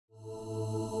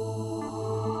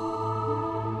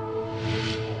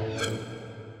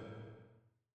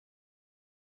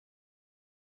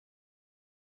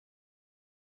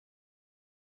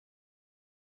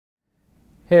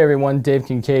Hey everyone, Dave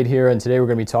Kincaid here, and today we're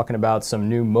going to be talking about some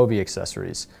new MoVI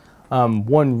accessories.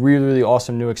 One really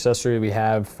awesome new accessory we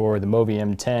have for the MoVI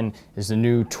M10 is the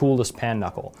new toolless pan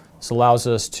knuckle. This allows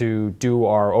us to do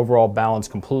our overall balance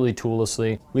completely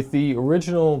toollessly. With the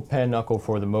original pan knuckle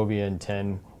for the MoVI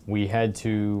M10, we had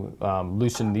to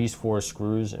loosen these 4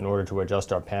 screws in order to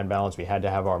adjust our pan balance. We had to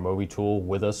have our MoVI tool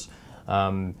with us.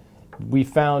 We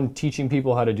found teaching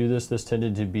people how to do this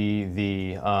tended to be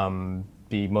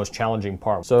the most challenging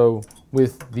part. So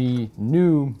with the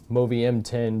new MoVI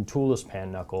M10 toolless pan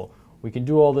knuckle, we can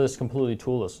do all this completely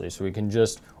toollessly. So we can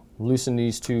just loosen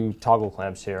these 2 toggle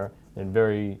clamps here, and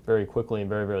very quickly and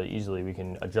very easily we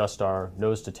can adjust our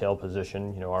nose to tail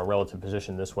position, our relative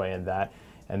position this way and that.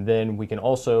 And then we can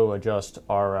also adjust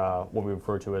our what we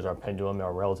refer to as our pendulum,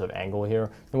 our relative angle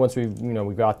here. And once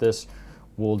we've got this,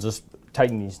 we'll just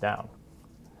tighten these down.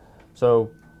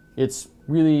 So it's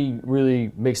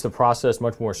really makes the process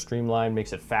much more streamlined,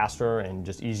 makes it faster and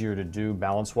just easier to do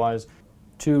balance-wise.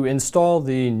 To install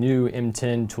the new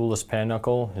M10 toolless pan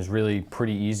knuckle is really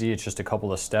pretty easy. It's just a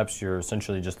couple of steps. You're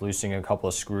essentially just loosening a couple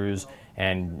of screws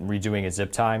and redoing a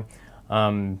zip tie.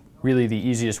 Really the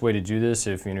easiest way to do this,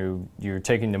 if you're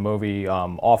taking the MoVI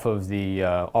off of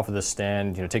the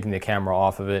stand, taking the camera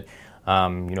off of it,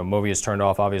 MoVI is turned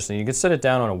off obviously. You can set it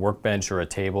down on a workbench or a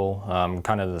table,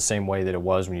 kind of the same way that it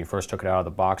was when you first took it out of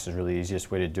the box is really the easiest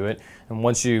way to do it. And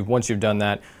once you've done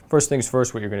that, first things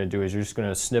first, what you're going to do is you're just going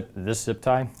to snip this zip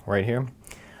tie right here,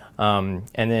 and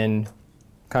then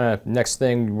kind of next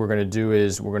thing we're going to do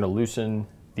is we're going to loosen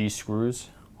these screws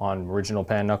on original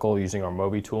pan knuckle using our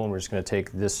MoVI tool, and we're just going to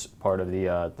take this part of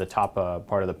the top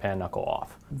part of the pan knuckle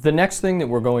off. The next thing that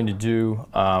we're going to do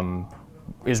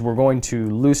is we're going to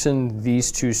loosen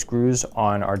these 2 screws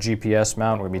on our GPS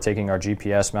mount. We're going to be taking our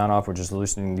GPS mount off. We're just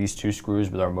loosening these 2 screws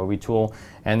with our MoVI tool.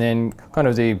 And then kind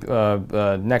of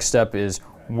the next step is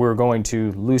we're going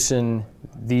to loosen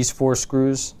these 4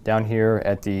 screws down here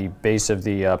at the base of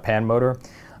the pan motor.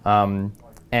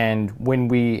 And when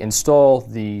we install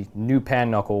the new pan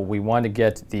knuckle, we want to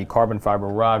get the carbon fiber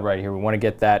rod right here. We want to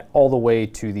get that all the way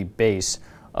to the base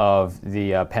of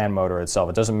the pan motor itself.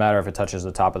 It doesn't matter if it touches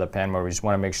the top of the pan motor. We just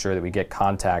want to make sure that we get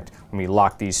contact when we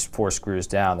lock these 4 screws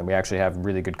down, that we actually have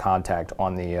really good contact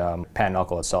on the pan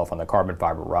knuckle itself, on the carbon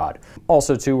fiber rod.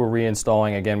 Also too, we're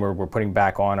reinstalling, again, we're putting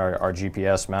back on our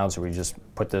GPS mount, so we just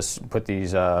put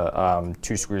these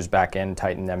 2 screws back in,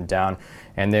 tighten them down,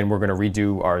 and then we're going to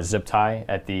redo our zip tie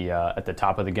at the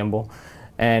top of the gimbal.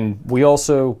 And we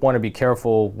also want to be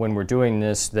careful when we're doing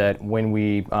this that when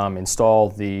we install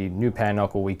the new pan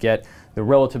knuckle, we get the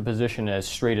relative position as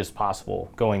straight as possible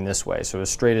going this way. So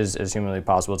as straight as humanly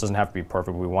possible. It doesn't have to be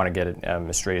perfect. We want to get it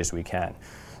as straight as we can.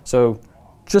 So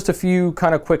just a few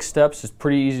kind of quick steps. It's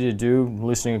pretty easy to do.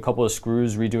 Loosening a couple of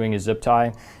screws, redoing a zip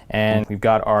tie, and we've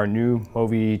got our new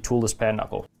MoVI toolless pan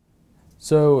knuckle.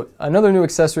 So another new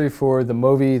accessory for the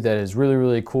MoVI that is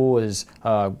really cool is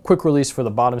quick release for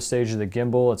the bottom stage of the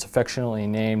gimbal. It's affectionately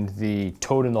named the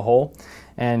toad in the hole,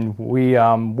 and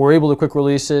we're able to quick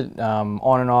release it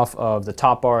on and off of the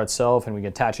top bar itself, and we can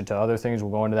attach it to other things.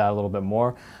 We'll go into that a little bit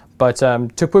more, but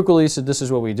to quick release it, this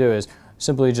is what we do: is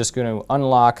simply just going to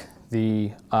unlock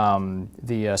the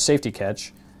safety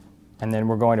catch, and then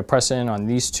we're going to press in on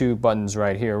these 2 buttons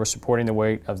right here. We're supporting the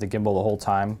weight of the gimbal the whole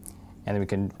time. And then we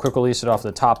can quick release it off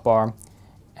the top bar,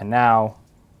 and now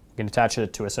we can attach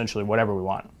it to essentially whatever we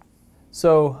want.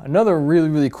 So another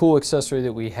really cool accessory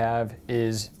that we have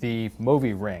is the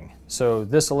MoVI Ring. So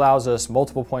this allows us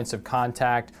multiple points of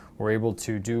contact. We're able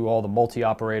to do all the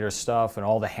multi-operator stuff and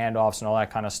all the handoffs and all that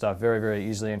kind of stuff very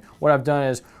easily. And what I've done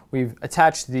is we've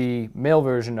attached the male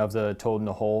version of the toad in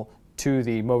the hole to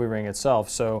the MoVI Ring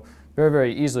itself. So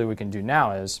very easily what we can do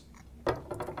now is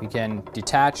we can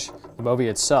detach the MoVI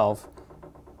itself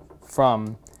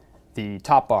from the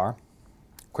top bar,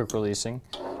 quick releasing.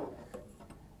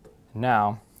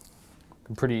 Now, we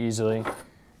can pretty easily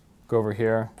go over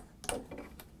here,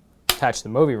 attach the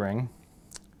MoVI Ring,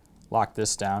 lock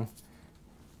this down,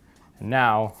 and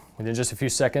now, within just a few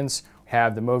seconds, we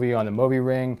have the MoVI on the MoVI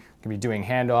Ring. We can be doing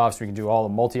handoffs, we can do all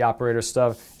the multi-operator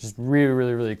stuff. Just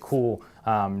really cool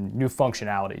new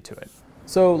functionality to it.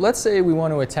 So let's say we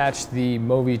want to attach the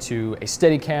MoVI to a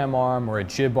Steadicam arm or a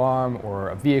jib arm or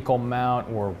a vehicle mount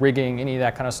or rigging, any of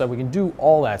that kind of stuff. We can do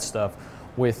all that stuff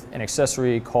with an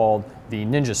accessory called the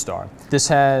Ninja Star. This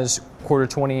has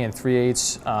 1/4-20 and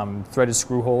 3/8 threaded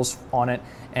screw holes on it,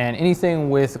 and anything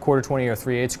with a 1/4-20 or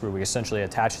 3/8 screw we essentially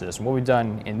attach to this. And what we've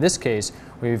done in this case,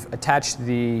 we've attached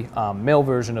the male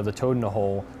version of the toad in the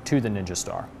hole to the Ninja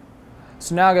Star.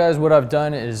 So now guys, what I've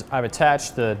done is I've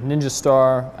attached the Ninja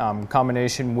Star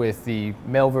combination with the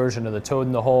male version of the Toad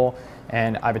in the Hole,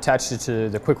 and I've attached it to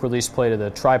the quick release plate of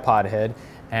the tripod head.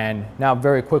 And now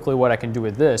very quickly what I can do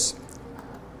with this,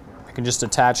 I can just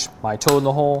attach my Toad in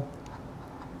the Hole,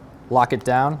 lock it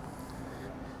down,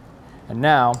 and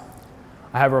now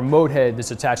I have a remote head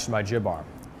that's attached to my jib arm.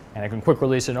 And I can quick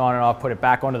release it on and off, put it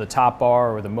back onto the top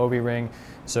bar or the MoVI Ring.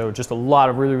 So just a lot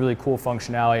of really cool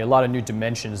functionality, a lot of new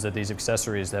dimensions that these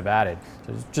accessories have added.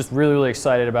 So just really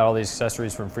excited about all these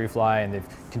accessories from Freefly, and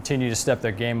they've continued to step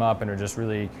their game up and are just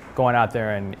really going out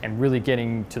there and really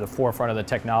getting to the forefront of the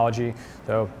technology.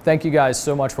 So thank you guys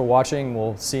so much for watching.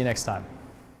 We'll see you next time.